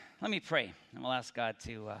Let me pray, and we'll ask God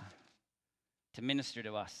to minister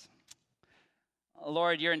to us.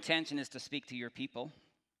 Lord, your intention is to speak to your people.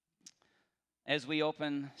 As we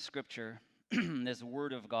open Scripture, this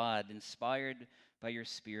Word of God, inspired by your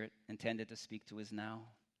Spirit, intended to speak to us now.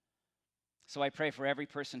 So I pray for every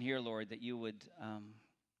person here, Lord, that you would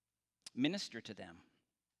minister to them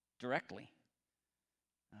directly.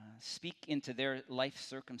 Speak into their life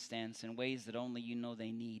circumstance in ways that only you know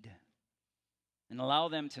they need. And allow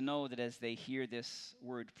them to know that as they hear this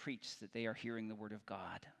word preached, that they are hearing the word of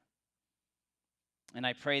God. And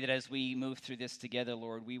I pray that as we move through this together,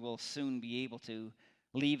 Lord, we will soon be able to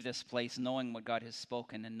leave this place knowing what God has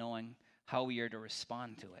spoken and knowing how we are to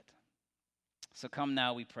respond to it. So come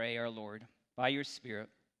now, we pray, our Lord, by your Spirit,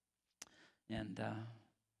 and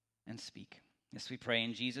speak. This we pray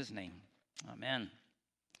in Jesus' name. Amen.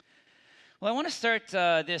 Well, I want to start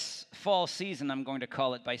this fall season, I'm going to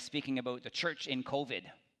call it, by speaking about the church in COVID.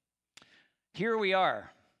 Here we are.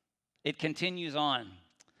 It continues on.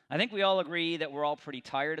 I think we all agree that we're all pretty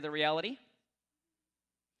tired of the reality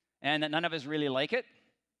and that none of us really like it.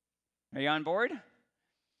 Are you on board?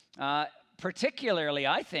 Particularly,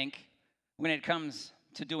 I think, when it comes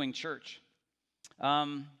to doing church.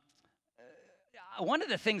 One of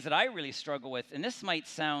the things that I really struggle with, and this might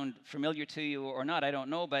sound familiar to you or not, I don't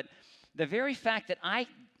know, but the very fact that I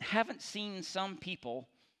haven't seen some people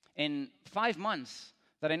in 5 months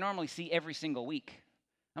that I normally see every single week.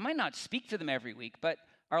 I might not speak to them every week, but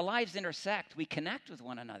our lives intersect. We connect with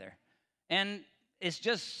one another. And it's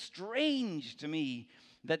just strange to me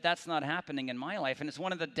that that's not happening in my life. And it's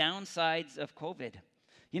one of the downsides of COVID.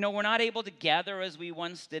 You know, we're not able to gather as we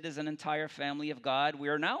once did as an entire family of God. We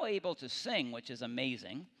are now able to sing, which is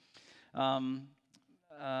amazing.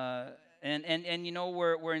 And you know,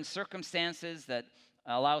 we're in circumstances that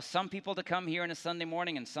allow some people to come here on a Sunday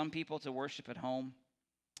morning and some people to worship at home.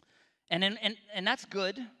 And that's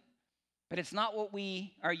good, but it's not what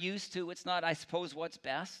we are used to. It's not, I suppose, what's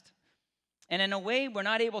best. And in a way, we're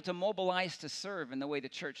not able to mobilize to serve in the way the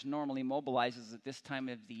church normally mobilizes at this time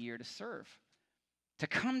of the year to serve. To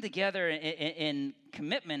come together in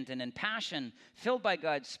commitment and in passion, filled by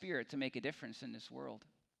God's Spirit to make a difference in this world.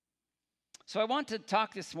 So I want to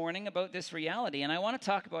talk this morning about this reality, and I want to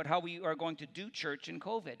talk about how we are going to do church in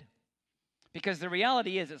COVID. Because the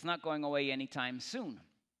reality is it's not going away anytime soon.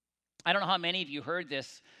 I don't know how many of you heard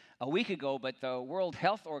this a week ago, but the World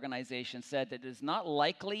Health Organization said that it is not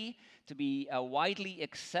likely to be a widely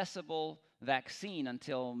accessible vaccine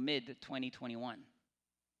until mid-2021.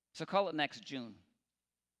 So call it next June.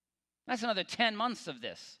 That's another 10 months of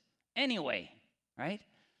this anyway, right?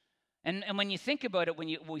 And when you think about it,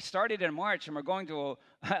 we started in March and we're going to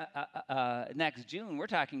next June, we're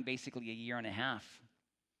talking basically a year and a half.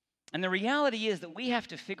 And the reality is that we have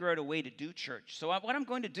to figure out a way to do church. So what I'm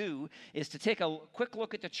going to do is to take a quick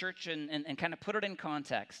look at the church and kind of put it in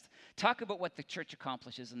context, talk about what the church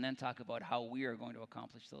accomplishes, and then talk about how we are going to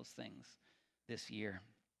accomplish those things this year.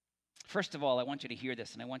 First of all, I want you to hear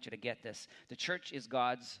this, and I want you to get this. The church is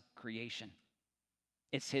God's creation.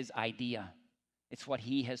 It's his idea. It's what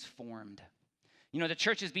he has formed. You know, the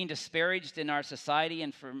church is being disparaged in our society,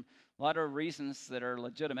 and for a lot of reasons that are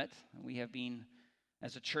legitimate. We have been,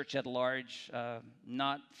 as a church at large,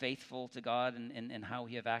 not faithful to God and how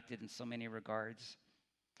we have acted in so many regards.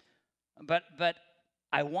 But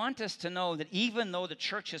I want us to know that even though the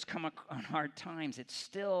church has come on hard times, it's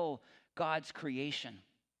still God's creation.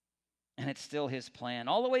 And it's still his plan.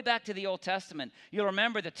 All the way back to the Old Testament, you'll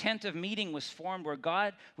remember the tent of meeting was formed where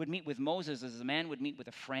God would meet with Moses as a man would meet with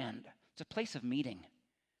a friend. It's a place of meeting.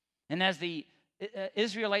 And as the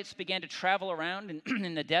Israelites began to travel around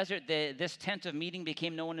in the desert, this tent of meeting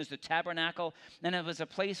became known as the tabernacle. And it was a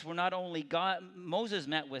place where not only Moses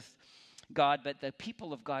met with God, but the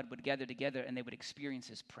people of God would gather together and they would experience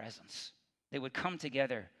his presence. They would come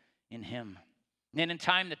together in him. And in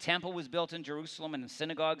time, the temple was built in Jerusalem and the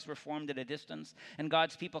synagogues were formed at a distance. And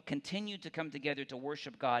God's people continued to come together to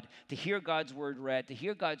worship God, to hear God's word read, to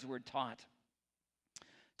hear God's word taught,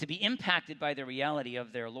 to be impacted by the reality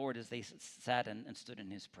of their Lord as they sat and stood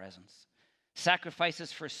in his presence.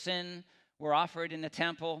 Sacrifices for sin were offered in the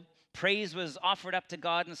temple. Praise was offered up to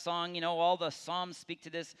God in song. You know, all the Psalms speak to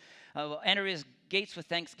this. Enter his gates with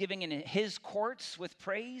thanksgiving and his courts with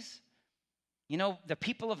praise. You know, the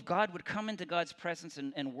people of God would come into God's presence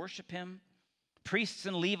and worship him. Priests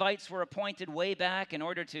and Levites were appointed way back in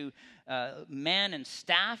order to man and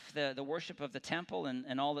staff the worship of the temple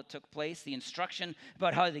and all that took place. The instruction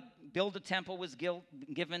about how to build a temple was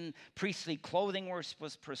given. Priestly clothing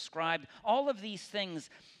was prescribed. All of these things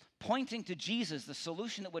pointing to Jesus, the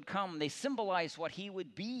solution that would come. They symbolize what he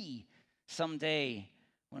would be someday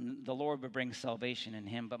when the Lord would bring salvation in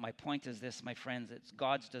him. But my point is this, my friends, it's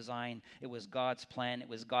God's design. It was God's plan. It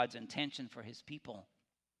was God's intention for his people.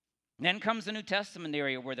 And then comes the New Testament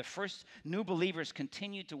area where the first new believers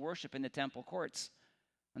continued to worship in the temple courts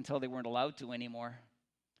until they weren't allowed to anymore.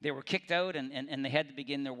 They were kicked out and they had to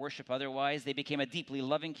begin their worship otherwise. They became a deeply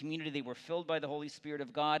loving community. They were filled by the Holy Spirit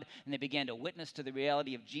of God, and they began to witness to the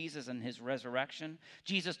reality of Jesus and his resurrection.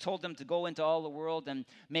 Jesus told them to go into all the world and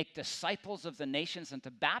make disciples of the nations and to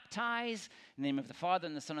baptize in the name of the Father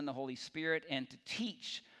and the Son and the Holy Spirit and to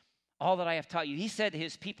teach all that I have taught you. He said to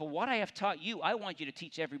his people, what I have taught you, I want you to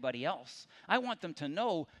teach everybody else. I want them to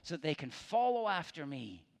know so that they can follow after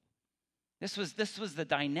me. This was the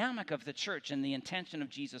dynamic of the church and the intention of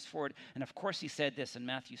Jesus for it. And of course, he said this in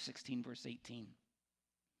Matthew 16, verse 18.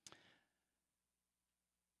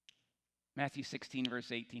 Matthew 16,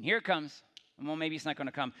 verse 18. Here it comes. Well, maybe it's not going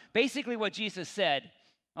to come. Basically, what Jesus said,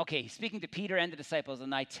 okay, speaking to Peter and the disciples,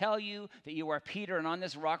 and I tell you that you are Peter, and on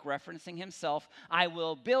this rock, referencing himself, I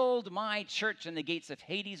will build my church, and the gates of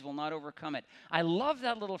Hades will not overcome it. I love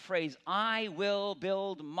that little phrase, I will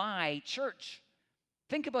build my church.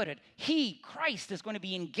 Think about it. He, Christ, is going to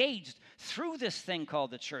be engaged through this thing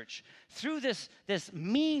called the church, through this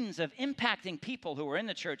means of impacting people who are in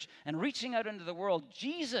the church and reaching out into the world.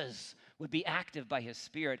 Jesus would be active by his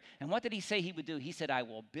Spirit. And what did he say he would do? He said, I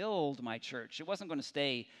will build my church. It wasn't going to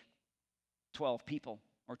stay 12 people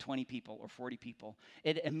or 20 people or 40 people.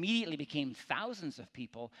 It immediately became thousands of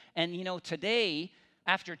people. And today,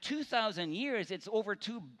 after 2,000 years, it's over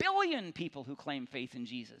 2 billion people who claim faith in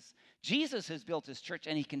Jesus. Jesus has built his church,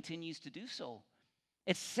 and he continues to do so.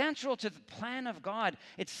 It's central to the plan of God.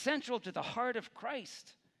 It's central to the heart of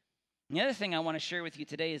Christ. And the other thing I want to share with you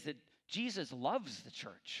today is that Jesus loves the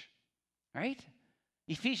church, right?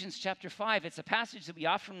 Ephesians chapter 5, it's a passage that we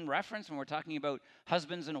often reference when we're talking about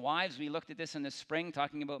husbands and wives. We looked at this in the spring,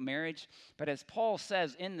 talking about marriage. But as Paul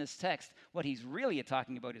says in this text, what he's really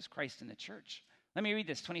talking about is Christ and the church. Let me read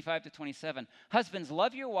this, 25 to 27. Husbands,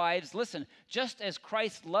 love your wives, listen, just as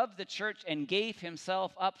Christ loved the church and gave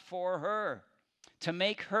himself up for her, to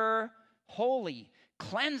make her holy,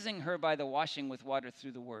 cleansing her by the washing with water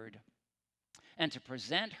through the word, and to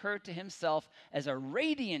present her to himself as a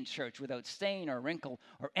radiant church without stain or wrinkle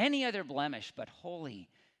or any other blemish, but holy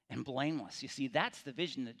and blameless. You see, that's the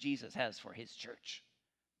vision that Jesus has for his church.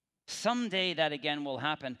 Someday that again will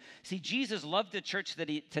happen. See, Jesus loved the church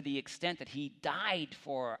to the extent that he died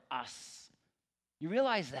for us. You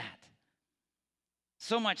realize that?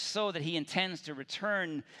 So much so that he intends to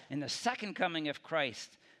return in the second coming of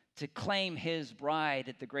Christ to claim his bride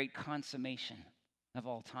at the great consummation of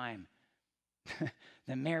all time,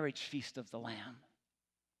 the marriage feast of the Lamb.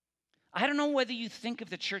 I don't know whether you think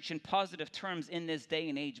of the church in positive terms in this day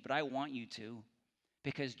and age, but I want you to.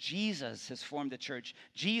 Because Jesus has formed the church.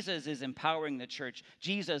 Jesus is empowering the church.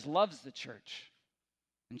 Jesus loves the church.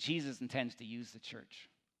 And Jesus intends to use the church.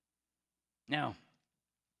 Now,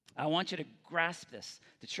 I want you to grasp this.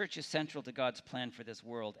 The church is central to God's plan for this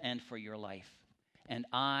world and for your life. And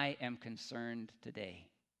I am concerned today.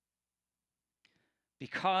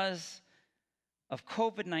 Because of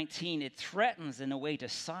COVID-19, it threatens in a way to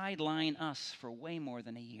sideline us for way more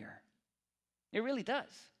than a year. It really does.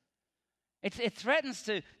 It threatens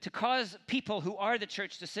to cause people who are the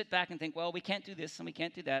church to sit back and think, well, we can't do this and we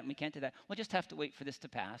can't do that and we can't do that. We'll just have to wait for this to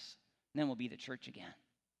pass, and then we'll be the church again.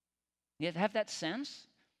 You have that sense?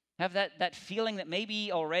 Have that feeling that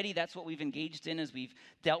maybe already that's what we've engaged in as we've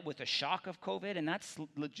dealt with the shock of COVID, and that's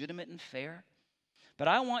legitimate and fair. But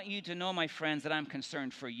I want you to know, my friends, that I'm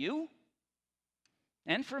concerned for you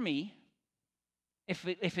and for me.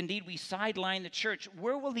 If indeed we sideline the church,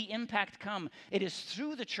 where will the impact come? It is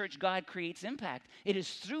through the church God creates impact. It is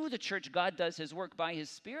through the church God does his work by his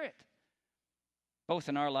Spirit, both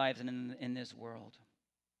in our lives and in this world.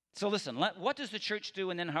 So listen, what does the church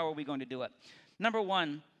do, and then how are we going to do it? Number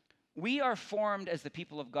one, we are formed as the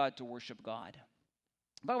people of God to worship God.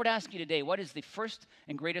 If I were to ask you today, what is the first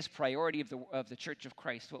and greatest priority of the Church of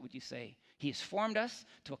Christ, what would you say? He has formed us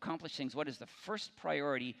to accomplish things. What is the first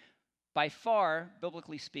priority, by far,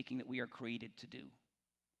 biblically speaking, that we are created to do?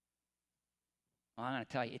 Well, I'm going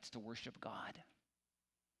to tell you, it's to worship God.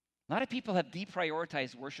 A lot of people have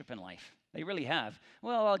deprioritized worship in life. They really have.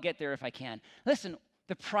 Well, I'll get there if I can. Listen,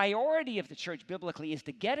 the priority of the church biblically is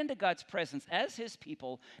to get into God's presence as his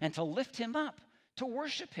people and to lift him up, to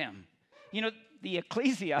worship him. You know, the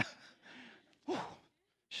ecclesia,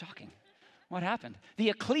 shocking. What happened? The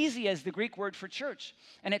ecclesia is the Greek word for church,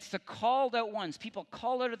 and it's the called out ones, people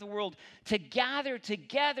called out of the world to gather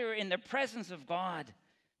together in the presence of God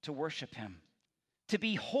to worship him, to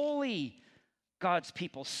be holy, God's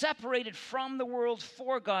people, separated from the world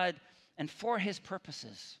for God and for his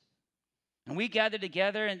purposes. And we gather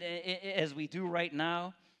together, and as we do right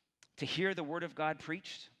now, to hear the word of God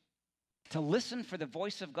preached, to listen for the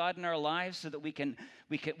voice of God in our lives so that we can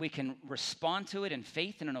respond to it in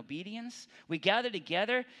faith and in obedience. We gather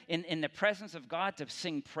together in the presence of God to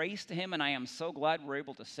sing praise to him, and I am so glad we're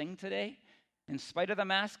able to sing today. In spite of the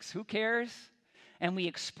masks, who cares? And we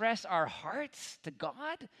express our hearts to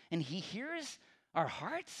God, and he hears our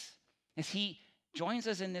hearts as he joins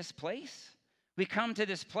us in this place. We come to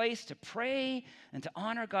this place to pray and to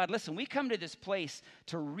honor God. Listen, we come to this place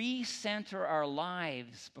to recenter our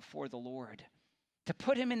lives before the Lord, to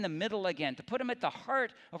put him in the middle again, to put him at the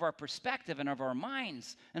heart of our perspective and of our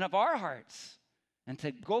minds and of our hearts, and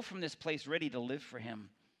to go from this place ready to live for him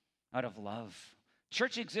out of love.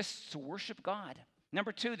 Church exists to worship God.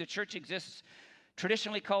 Number two, the church exists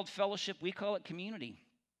traditionally called fellowship. We call it community.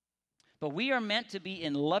 But we are meant to be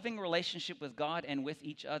in loving relationship with God and with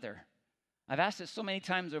each other. I've asked it so many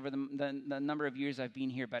times over the number of years I've been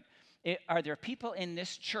here, but are there people in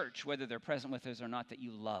this church, whether they're present with us or not, that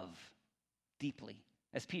you love deeply,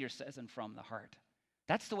 as Peter says, and from the heart?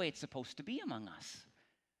 That's the way it's supposed to be among us.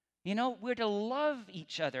 You know, we're to love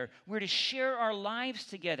each other. We're to share our lives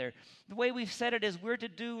together. The way we've said it is we're to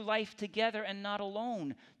do life together and not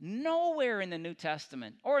alone. Nowhere in the New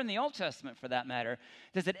Testament, or in the Old Testament for that matter,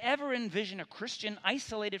 does it ever envision a Christian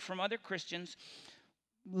isolated from other Christians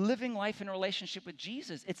living life in relationship with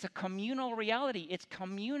Jesus. It's a communal reality. It's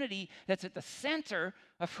community that's at the center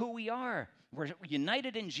of who we are. We're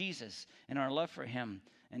united in Jesus and our love for him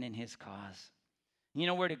and in his cause. You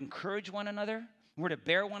know, we're to encourage one another. We're to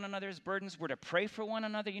bear one another's burdens. We're to pray for one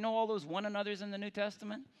another. You know all those one another's in the New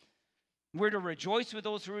Testament? We're to rejoice with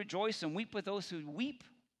those who rejoice and weep with those who weep.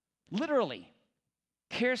 Literally.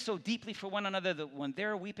 Care so deeply for one another that when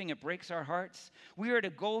they're weeping, it breaks our hearts. We are to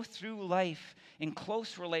go through life in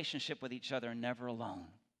close relationship with each other and never alone.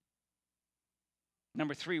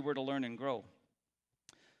 Number three, we're to learn and grow.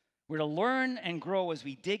 We're to learn and grow as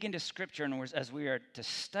we dig into Scripture and as we are to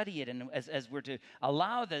study it and as we're to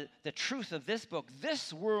allow the truth of this book.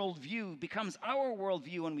 This worldview becomes our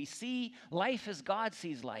worldview when we see life as God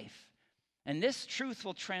sees life. And this truth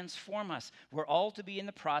will transform us. We're all to be in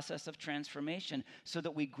the process of transformation so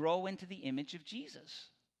that we grow into the image of Jesus.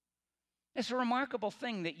 It's a remarkable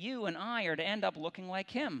thing that you and I are to end up looking like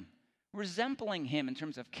him, resembling him in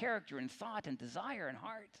terms of character and thought and desire and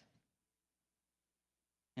heart.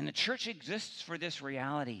 And the church exists for this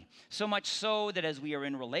reality, so much so that as we are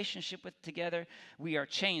in relationship with together, we are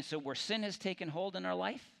changed. So where sin has taken hold in our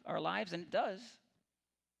lives, and it does,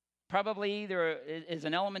 probably there is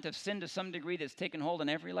an element of sin to some degree that's taken hold in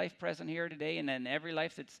every life present here today and in every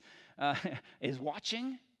life that's is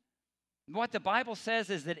watching. What the Bible says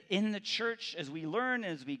is that in the church, as we learn,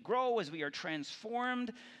 as we grow, as we are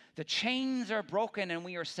transformed, the chains are broken and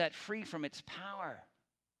we are set free from its power.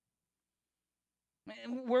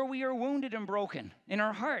 Where we are wounded and broken in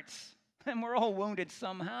our hearts, and we're all wounded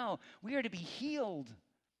somehow, we are to be healed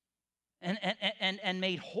and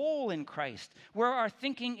made whole in Christ. Where our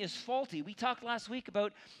thinking is faulty. We talked last week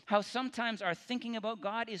about how sometimes our thinking about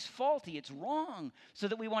God is faulty. It's wrong, so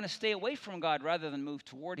that we want to stay away from God rather than move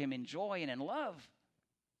toward him in joy and in love.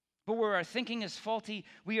 But where our thinking is faulty,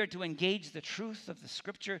 we are to engage the truth of the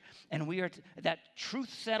Scripture, and that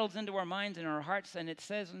truth settles into our minds and our hearts, and it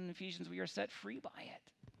says in Ephesians, we are set free by it.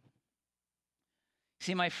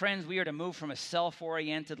 See, my friends, we are to move from a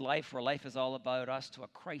self-oriented life where life is all about us to a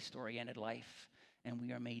Christ-oriented life, and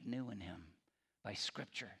we are made new in him by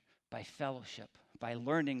Scripture, by fellowship, by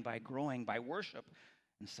learning, by growing, by worship,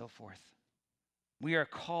 and so forth. We are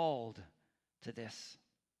called to this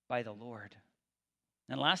by the Lord.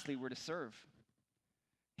 And lastly, we're to serve.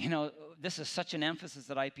 You know, this is such an emphasis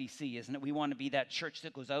at IPC, isn't it? We want to be that church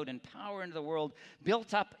that goes out in power into the world,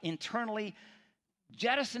 built up internally,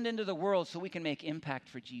 jettisoned into the world so we can make impact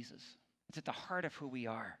for Jesus. It's at the heart of who we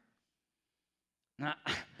are. Now,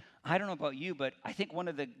 I don't know about you, but I think one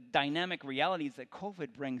of the dynamic realities that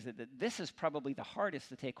COVID brings is that this is probably the hardest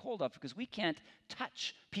to take hold of because we can't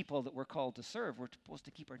touch people that we're called to serve. We're supposed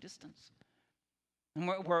to keep our distance. And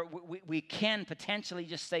we can potentially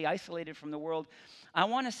just stay isolated from the world. I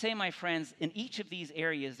want to say, my friends, in each of these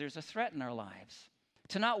areas, there's a threat in our lives.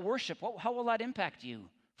 To not worship, how will that impact you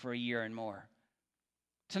for a year and more?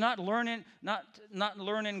 To not learn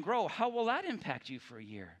and grow, how will that impact you for a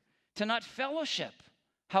year? To not fellowship,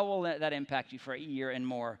 how will that impact you for a year and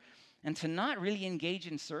more? And to not really engage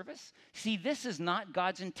in service? See, this is not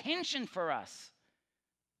God's intention for us.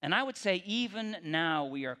 And I would say even now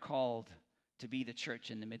we are called to be the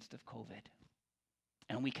church in the midst of COVID.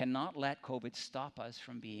 And we cannot let COVID stop us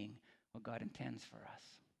from being what God intends for us.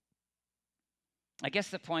 I guess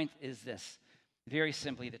the point is this. Very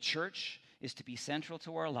simply, the church is to be central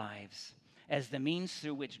to our lives as the means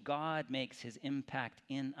through which God makes his impact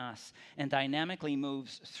in us and dynamically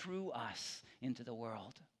moves through us into the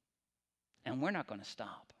world. And we're not going to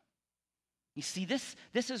stop. You see, this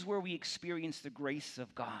is where we experience the grace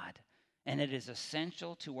of God, and it is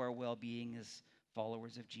essential to our well-being as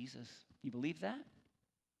followers of Jesus. You believe that?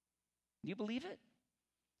 Do you believe it?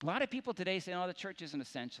 A lot of people today say, oh, the church isn't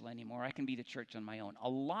essential anymore. I can be the church on my own. A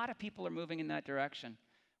lot of people are moving in that direction.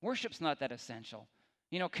 Worship's not that essential.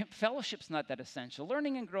 Fellowship's not that essential.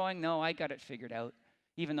 Learning and growing, no, I got it figured out.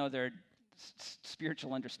 Even though their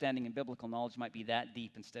spiritual understanding and biblical knowledge might be that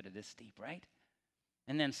deep instead of this deep, right?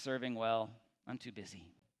 And then serving, well, I'm too busy.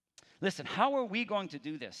 Listen, how are we going to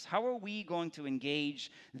do this? How are we going to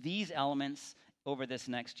engage these elements over this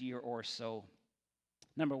next year or so?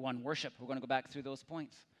 Number one, worship. We're going to go back through those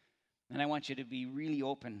points. And I want you to be really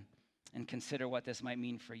open and consider what this might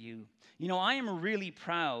mean for you. I am really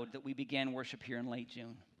proud that we began worship here in late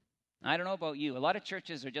June. I don't know about you. A lot of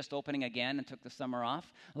churches are just opening again and took the summer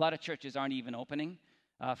off. A lot of churches aren't even opening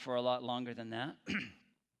for a lot longer than that.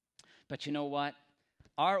 But you know what?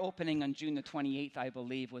 Our opening on June the 28th, I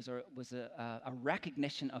believe, was a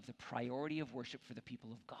recognition of the priority of worship for the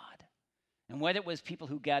people of God. And whether it was people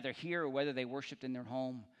who gather here or whether they worshiped in their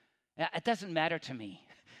home, it doesn't matter to me.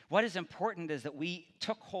 What is important is that we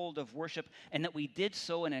took hold of worship and that we did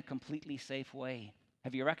so in a completely safe way.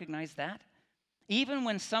 Have you recognized that? Even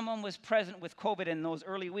when someone was present with COVID in those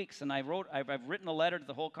early weeks, and I've written a letter to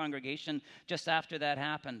the whole congregation just after that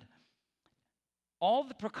happened, all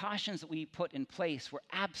the precautions that we put in place were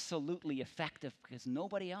absolutely effective because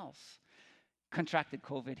nobody else contracted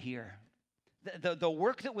COVID here. The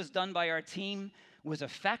work that was done by our team was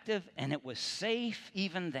effective and it was safe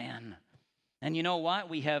even then. And you know what?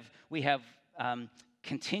 We have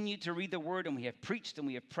continued to read the Word, and we have preached, and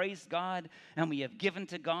we have praised God, and we have given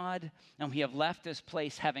to God, and we have left this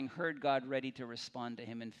place having heard God, ready to respond to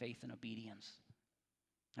him in faith and obedience.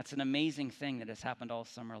 That's an amazing thing that has happened all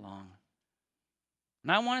summer long.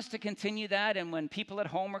 And I want us to continue that, and when people at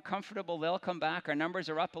home are comfortable, they'll come back. Our numbers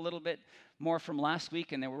are up a little bit more from last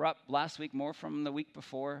week, and they were up last week more from the week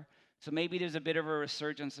before. So maybe there's a bit of a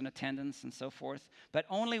resurgence in attendance and so forth. But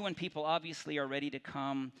only when people obviously are ready to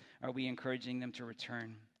come are we encouraging them to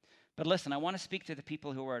return. But listen, I want to speak to the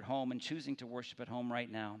people who are at home and choosing to worship at home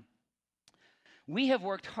right now. We have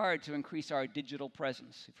worked hard to increase our digital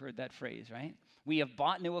presence. You've heard that phrase, right? We have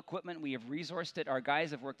bought new equipment. We have resourced it. Our guys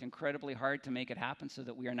have worked incredibly hard to make it happen so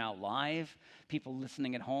that we are now live. People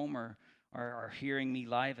listening at home are hearing me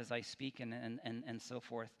live as I speak and so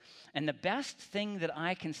forth. And the best thing that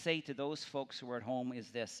I can say to those folks who are at home is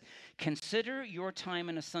this. Consider your time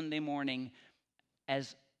on a Sunday morning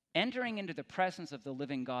as entering into the presence of the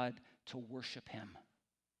living God to worship him.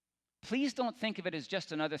 Please don't think of it as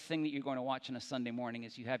just another thing that you're going to watch on a Sunday morning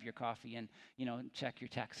as you have your coffee and, check your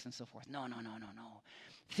texts and so forth. No.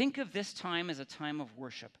 Think of this time as a time of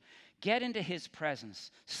worship. Get into his presence.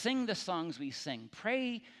 Sing the songs we sing.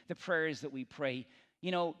 Pray the prayers that we pray.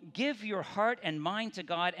 Give your heart and mind to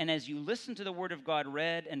God, and as you listen to the word of God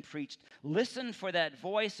read and preached, listen for that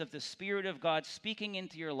voice of the Spirit of God speaking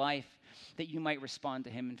into your life that you might respond to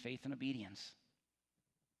him in faith and obedience.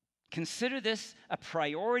 Consider this a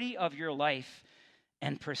priority of your life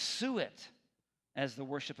and pursue it as the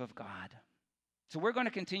worship of God. So we're going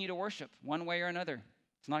to continue to worship one way or another.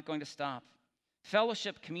 It's not going to stop.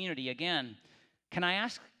 Fellowship community, again, can I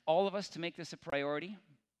ask all of us to make this a priority?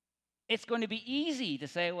 It's going to be easy to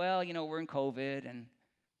say, well, we're in COVID,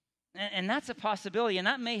 and that's a possibility, and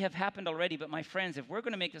that may have happened already, but my friends, if we're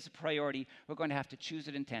going to make this a priority, we're going to have to choose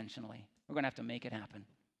it intentionally. We're going to have to make it happen.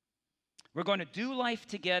 We're going to do life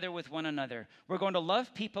together with one another. We're going to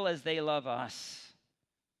love people as they love us.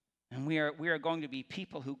 And we are going to be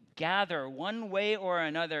people who gather one way or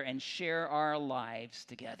another and share our lives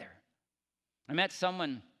together. I met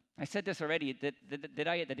someone, I said this already, did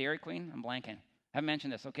I at the Dairy Queen? I'm blanking. I haven't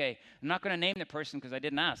mentioned this. Okay, I'm not going to name the person because I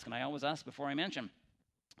didn't ask, and I always ask before I mention.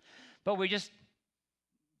 But we're just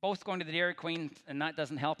both going to the Dairy Queen, and that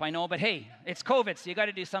doesn't help, I know. But hey, it's COVID, so you got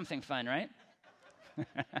to do something fun, right?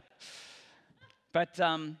 But,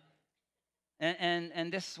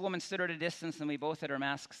 and this woman stood at a distance, and we both had our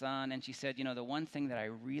masks on, and she said, the one thing that I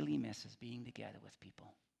really miss is being together with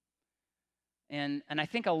people. And I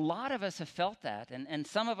think a lot of us have felt that, and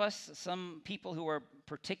some people who are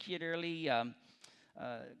particularly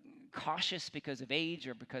cautious because of age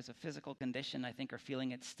or because of physical condition, I think are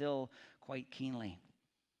feeling it still quite keenly.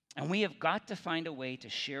 And we have got to find a way to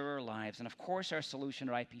share our lives. And of course, our solution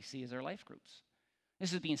at IPC is our life groups.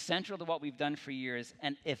 This has been central to what we've done for years.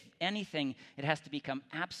 And if anything, it has to become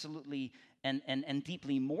absolutely and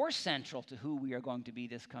deeply more central to who we are going to be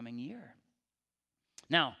this coming year.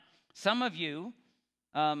 Now, some of you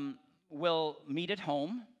will meet at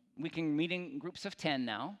home. We can meet in groups of 10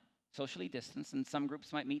 now, socially distanced, and some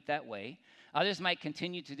groups might meet that way. Others might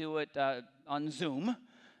continue to do it on Zoom.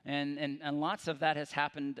 And lots of that has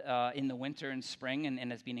happened in the winter and spring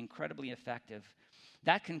and has been incredibly effective.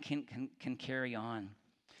 That can carry on.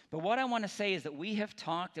 But what I want to say is that we have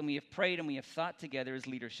talked and we have prayed and we have thought together as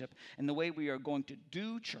leadership, and the way we are going to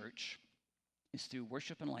do church is through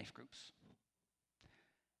worship and life groups.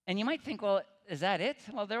 And you might think, well, is that it?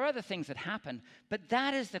 Well, there are other things that happen, but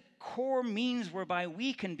that is the core means whereby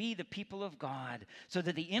we can be the people of God, so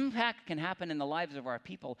that the impact can happen in the lives of our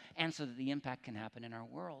people and so that the impact can happen in our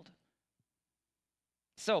world.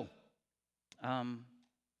 So,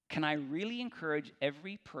 can I really encourage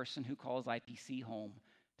every person who calls IPC home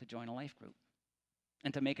to join a life group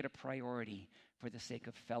and to make it a priority for the sake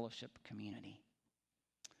of fellowship community?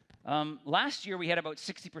 Last year, we had about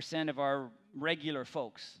 60% of our regular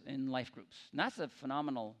folks in life groups. And that's a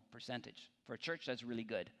phenomenal percentage. For a church, that's really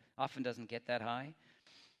good. Often doesn't get that high.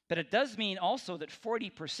 But it does mean also that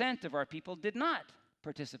 40% of our people did not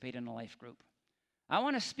participate in a life group. I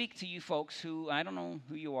want to speak to you folks who, I don't know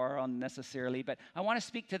who you are necessarily, but I want to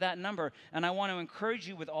speak to that number, and I want to encourage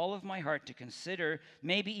you with all of my heart to consider,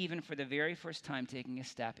 maybe even for the very first time, taking a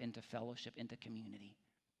step into fellowship, into community,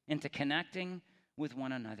 into connecting with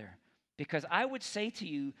one another. Because I would say to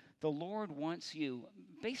you, the Lord wants you,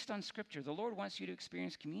 based on Scripture, the Lord wants you to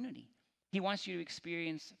experience community. He wants you to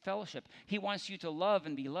experience fellowship. He wants you to love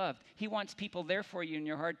and be loved. He wants people there for you in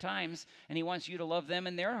your hard times, and He wants you to love them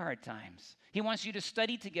in their hard times. He wants you to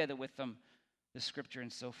study together with them the Scripture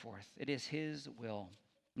and so forth. It is His will.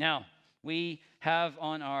 Now, we have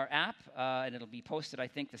on our app, and it'll be posted, I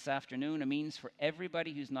think, this afternoon, a means for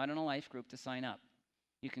everybody who's not in a life group to sign up.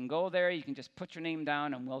 You can go there, you can just put your name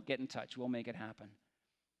down, and we'll get in touch. We'll make it happen.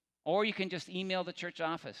 Or you can just email the church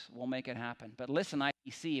office. We'll make it happen. But listen,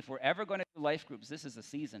 IPC, if we're ever going to do life groups, this is the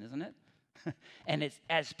season, isn't it? And it's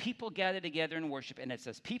as people gather together in worship, and it's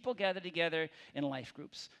as people gather together in life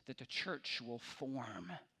groups, that the church will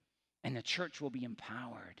form, and the church will be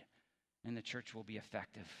empowered, and the church will be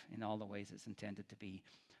effective in all the ways it's intended to be.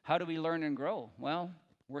 How do we learn and grow? Well,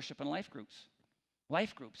 worship and life groups.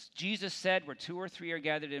 Life groups. Jesus said, where 2 or 3 are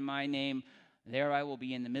gathered in my name, there I will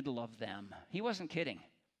be in the middle of them. He wasn't kidding.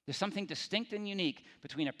 There's something distinct and unique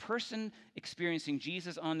between a person experiencing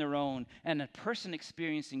Jesus on their own and a person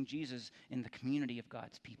experiencing Jesus in the community of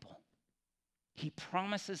God's people. He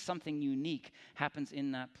promises something unique happens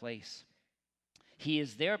in that place. He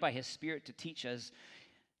is there by His Spirit to teach us,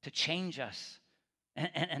 to change us,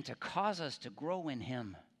 and to cause us to grow in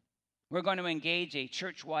Him. We're going to engage a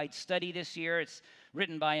church-wide study this year. It's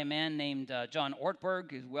written by a man named John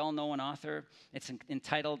Ortberg, who's a well-known author. It's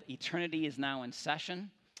entitled Eternity is Now in Session.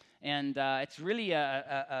 And it's really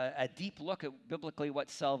a deep look at biblically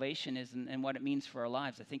what salvation is and what it means for our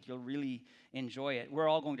lives. I think you'll really enjoy it. We're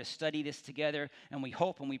all going to study this together, and we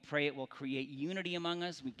hope and we pray it will create unity among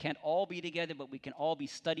us. We can't all be together, but we can all be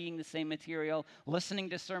studying the same material, listening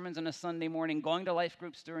to sermons on a Sunday morning, going to life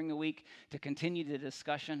groups during the week to continue the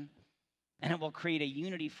discussion. And it will create a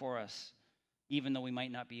unity for us, even though we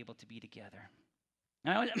might not be able to be together.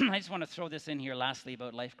 Now, I just want to throw this in here lastly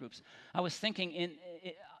about life groups. I was thinking in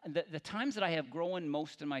the times that I have grown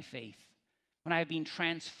most in my faith, when I have been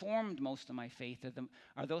transformed most of my faith,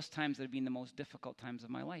 are those times that have been the most difficult times of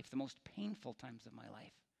my life, the most painful times of my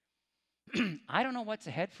life. I don't know what's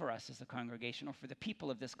ahead for us as a congregation or for the people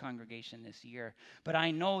of this congregation this year, but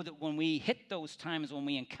I know that when we hit those times, when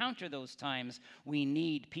we encounter those times, we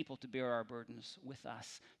need people to bear our burdens with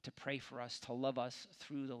us, to pray for us, to love us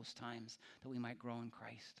through those times, that we might grow in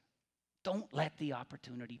Christ. Don't let the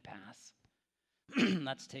opportunity pass.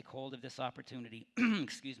 Let's take hold of this opportunity,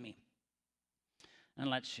 excuse me, and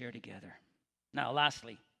let's share together. Now,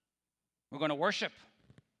 lastly, we're going to worship.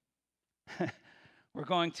 We're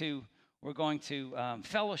going to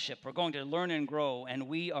fellowship, we're going to learn and grow, and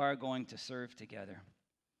we are going to serve together.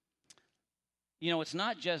 You know, it's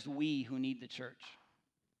not just we who need the church.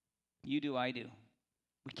 You do, I do.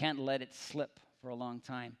 We can't let it slip for a long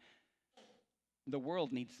time. The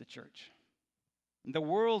world needs the church. The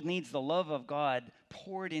world needs the love of God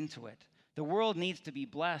poured into it. The world needs to be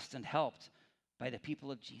blessed and helped by the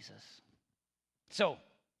people of Jesus. So,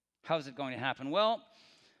 how is it going to happen? Well,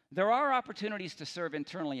 there are opportunities to serve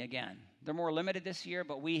internally again. They're more limited this year,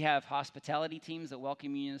 but we have hospitality teams that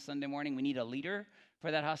welcome you on Sunday morning. We need a leader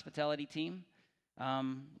for that hospitality team.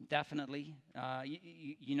 Definitely.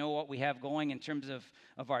 You know what we have going in terms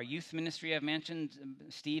of our youth ministry. I've mentioned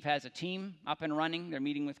Steve has a team up and running. They're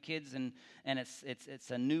meeting with kids, and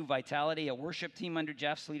it's a new vitality. A worship team under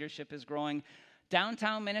Jeff's leadership is growing.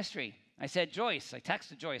 Downtown ministry. I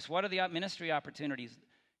texted Joyce, what are the ministry opportunities?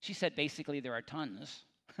 She said, basically, there are tons.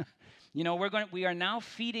 We are now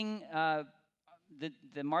feeding the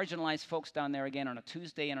marginalized folks down there again on a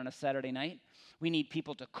Tuesday and on a Saturday night. We need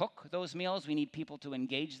people to cook those meals. We need people to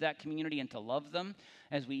engage that community and to love them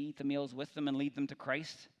as we eat the meals with them and lead them to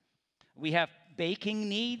Christ. We have baking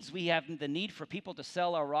needs. We have the need for people to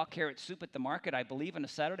sell our raw carrot soup at the market, I believe, on a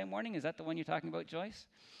Saturday morning. Is that the one you're talking about, Joyce?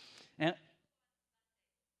 And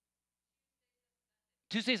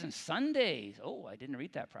Tuesdays and Sundays. Oh, I didn't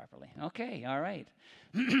read that properly. Okay, all right.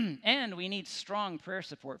 And we need strong prayer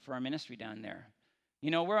support for our ministry down there.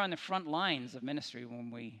 We're on the front lines of ministry when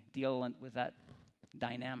we deal with that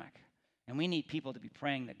dynamic. And we need people to be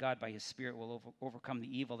praying that God, by his Spirit, will overcome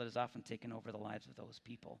the evil that has often taken over the lives of those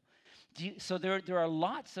people. So there are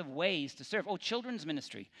lots of ways to serve. Oh, children's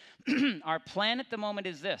ministry. Our plan at the moment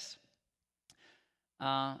is this.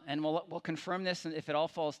 And we'll confirm this if it all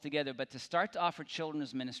falls together, but to start to offer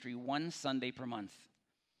children's ministry one Sunday per month.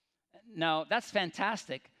 Now, that's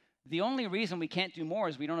fantastic. The only reason we can't do more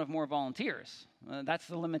is we don't have more volunteers. That's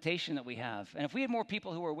the limitation that we have. And if we had more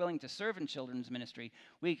people who are willing to serve in children's ministry,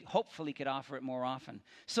 we hopefully could offer it more often.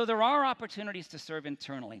 So there are opportunities to serve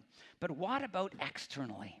internally. But what about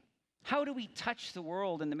externally? How do we touch the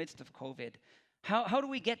world in the midst of COVID? How do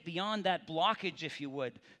we get beyond that blockage, if you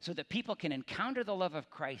would, so that people can encounter the love of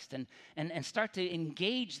Christ and start to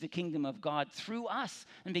engage the kingdom of God through us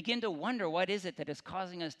and begin to wonder what is it that is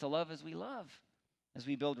causing us to love as we love, as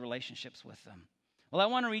we build relationships with them? Well, I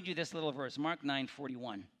want to read you this little verse, Mark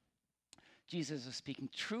 9:41. Jesus is speaking.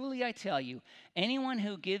 Truly I tell you, anyone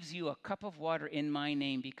who gives you a cup of water in my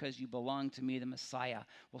name because you belong to me, the Messiah,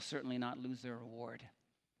 will certainly not lose their reward.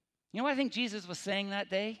 You know what I think Jesus was saying that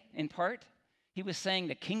day, in part? He was saying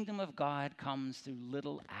the kingdom of God comes through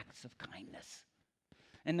little acts of kindness.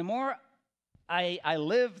 And the more I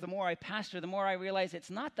live, the more I pastor, the more I realize it's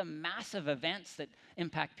not the massive events that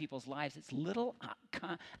impact people's lives. It's little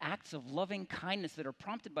acts of loving kindness that are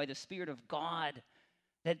prompted by the Spirit of God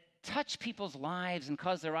that touch people's lives and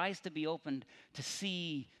cause their eyes to be opened to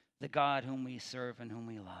see the God whom we serve and whom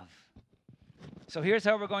we love. So here's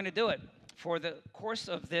how we're going to do it. For the course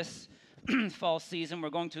of this fall season, we're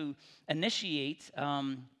going to initiate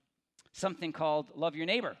something called Love Your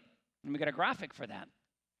Neighbor. And we got a graphic for that.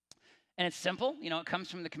 And it's simple. It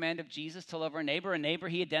comes from the command of Jesus to love our neighbor. A neighbor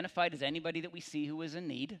he identified as anybody that we see who is in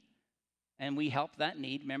need. And we help that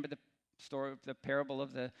need. Remember the story of the parable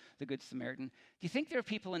of the Good Samaritan? Do you think there are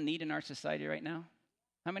people in need in our society right now?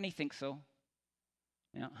 How many think so?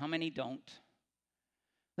 How many don't?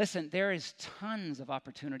 Listen, there is tons of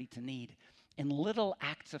opportunity to need in little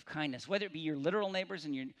acts of kindness, whether it be your literal neighbors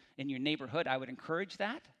in your neighborhood. I would encourage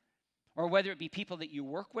that. Or whether it be people that you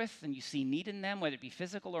work with and you see need in them, whether it be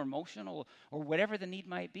physical or emotional or whatever the need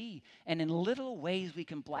might be. And in little ways, we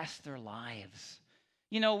can bless their lives.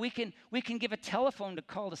 We can give a telephone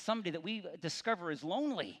call to somebody that we discover is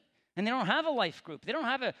lonely and they don't have a life group. They don't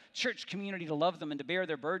have a church community to love them and to bear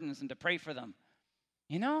their burdens and to pray for them.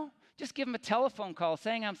 Just give them a telephone call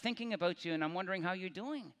saying, I'm thinking about you and I'm wondering how you're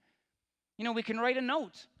doing. We can write a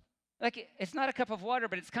note. Like, it's not a cup of water,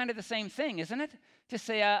 but it's kind of the same thing, isn't it? To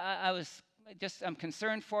say, I'm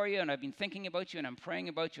concerned for you, and I've been thinking about you, and I'm praying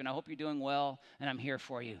about you, and I hope you're doing well, and I'm here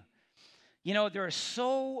for you. There are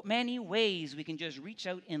so many ways we can just reach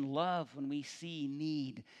out in love when we see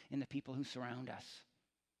need in the people who surround us.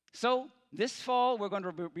 So this fall, we're going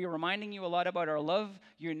to be reminding you a lot about our Love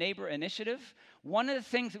Your Neighbor initiative. One of the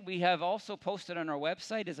things that we have also posted on our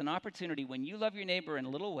website is an opportunity. When you love your neighbor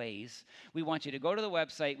in little ways, we want you to go to the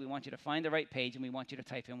website, we want you to find the right page, and we want you to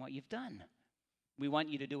type in what you've done. We want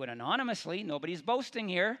you to do it anonymously. Nobody's boasting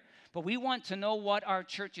here. But we want to know what our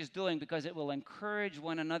church is doing because it will encourage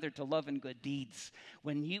one another to love and good deeds.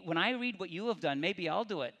 When I read what you have done, maybe I'll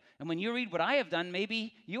do it. And when you read what I have done,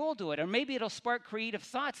 maybe you'll do it. Or maybe it'll spark creative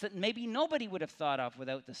thoughts that maybe nobody would have thought of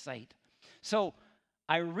without the site. So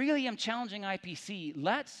I really am challenging IPC.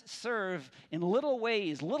 Let's serve in little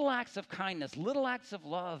ways, little acts of kindness, little acts of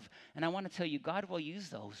love. And I want to tell you, God will use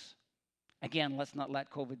those. Again, let's not let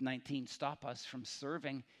COVID-19 stop us from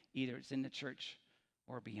serving, either it's in the church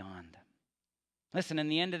or beyond. Listen, in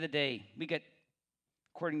the end of the day, we get,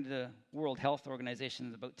 according to the World Health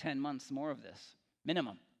Organization, about 10 months more of this,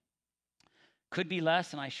 minimum. Could be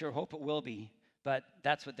less, and I sure hope it will be, but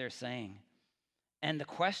that's what they're saying. And the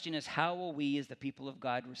question is, how will we as the people of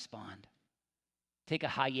God respond take a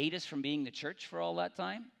hiatus from being the church for all that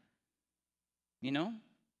time? You know?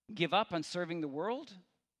 Give up on serving the world?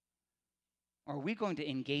 Or are we going to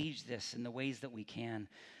engage this in the ways that we can?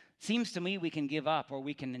 Seems to me we can give up or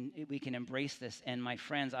we can embrace this. And my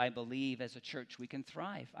friends, I believe as a church we can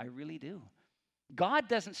thrive. I really do. God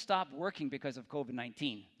doesn't stop working because of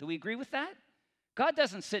COVID-19. Do we agree with that? God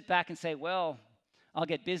doesn't sit back and say, well, I'll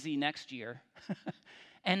get busy next year.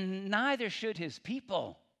 And neither should his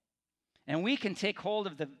people. And we can take hold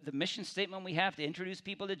of the mission statement we have to introduce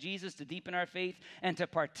people to Jesus, to deepen our faith, and to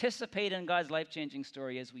participate in God's life-changing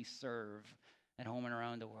story as we serve at home and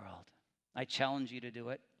around the world. I challenge you to do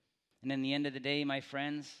it. And in the end of the day, my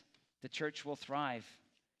friends, the church will thrive.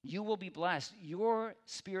 You will be blessed. Your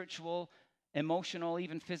spiritual, emotional,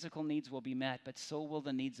 even physical needs will be met, but so will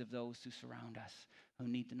the needs of those who surround us, who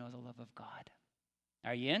need to know the love of God.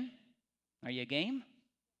 Are you in? Are you game?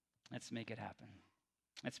 Let's make it happen.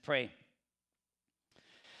 Let's pray.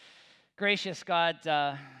 Gracious God,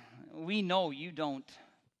 we know you don't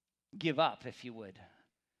give up, if you would,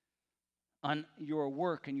 on your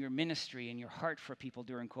work and your ministry and your heart for people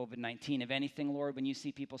during COVID-19. If anything, Lord, when you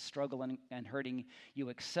see people struggling and hurting, you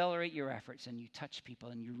accelerate your efforts and you touch people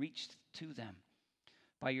and you reach to them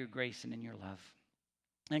by your grace and in your love.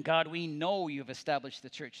 And God, we know you've established the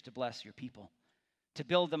church to bless your people, to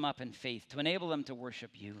build them up in faith, to enable them to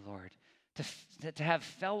worship you, Lord, to have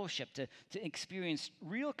fellowship, to experience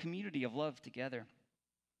real community of love together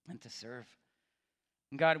and to serve.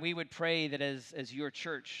 And God, we would pray that as your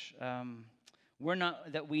church,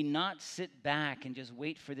 we not sit back and just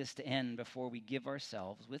wait for this to end before we give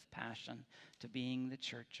ourselves with passion to being the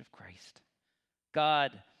church of Christ.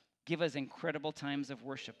 God, give us incredible times of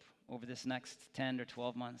worship over this next 10 or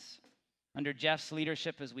 12 months. Under Jeff's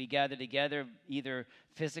leadership as we gather together, either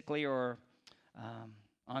physically or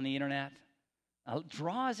on the internet,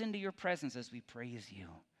 draw us into your presence as we praise you.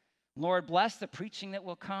 Lord, bless the preaching that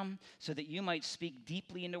will come so that you might speak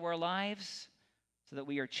deeply into our lives, so that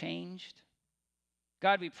we are changed.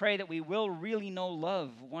 God, we pray that we will really know love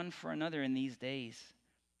one for another in these days.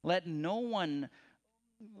 Let no one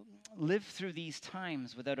live through these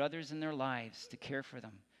times without others in their lives to care for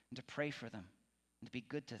them and to pray for them and to be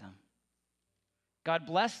good to them. God,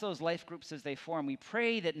 bless those life groups as they form. We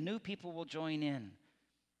pray that new people will join in.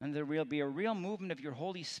 And there will be a real movement of your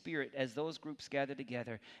Holy Spirit as those groups gather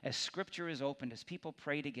together, as Scripture is opened, as people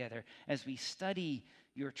pray together, as we study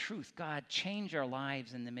your truth. God, change our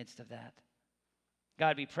lives in the midst of that.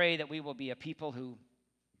 God, we pray that we will be a people who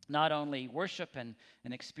not only worship and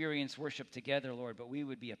experience worship together, Lord, but we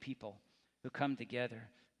would be a people who come together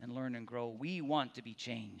and learn and grow. We want to be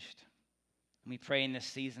changed. And we pray in this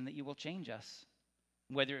season that you will change us.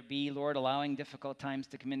 Whether it be, Lord, allowing difficult times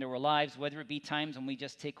to come into our lives, whether it be times when we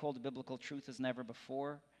just take hold of biblical truth as never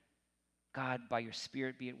before, God, by your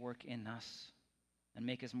Spirit, be at work in us and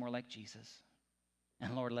make us more like Jesus.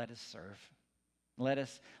 And Lord, let us serve.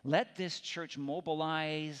 Let this church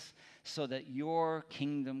mobilize so that your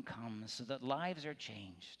kingdom comes, so that lives are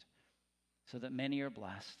changed, so that many are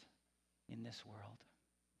blessed in this world.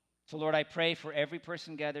 So, Lord, I pray for every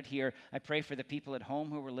person gathered here. I pray for the people at home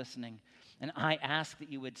who are listening. And I ask that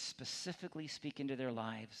you would specifically speak into their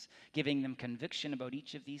lives, giving them conviction about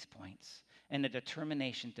each of these points and a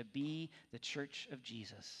determination to be the church of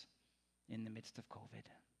Jesus in the midst of COVID.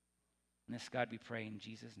 And this, God, we pray in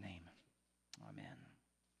Jesus' name. Amen.